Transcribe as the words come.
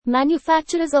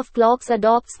Manufacturers of clocks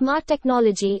adopt smart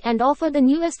technology and offer the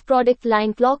newest product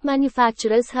line. Clock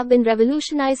manufacturers have been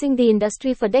revolutionizing the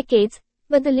industry for decades,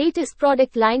 but the latest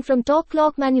product line from top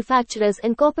clock manufacturers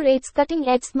incorporates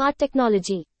cutting-edge smart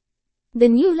technology. The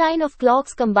new line of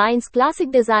clocks combines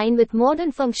classic design with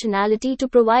modern functionality to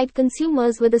provide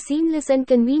consumers with a seamless and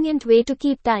convenient way to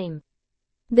keep time.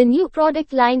 The new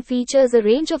product line features a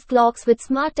range of clocks with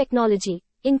smart technology,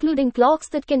 including clocks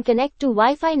that can connect to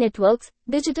Wi-Fi networks,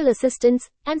 digital assistants,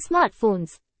 and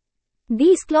smartphones.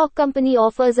 This clock company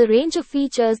offers a range of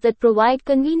features that provide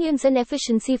convenience and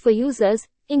efficiency for users,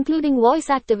 including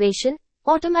voice activation,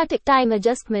 automatic time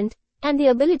adjustment, and the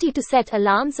ability to set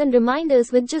alarms and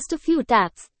reminders with just a few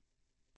taps.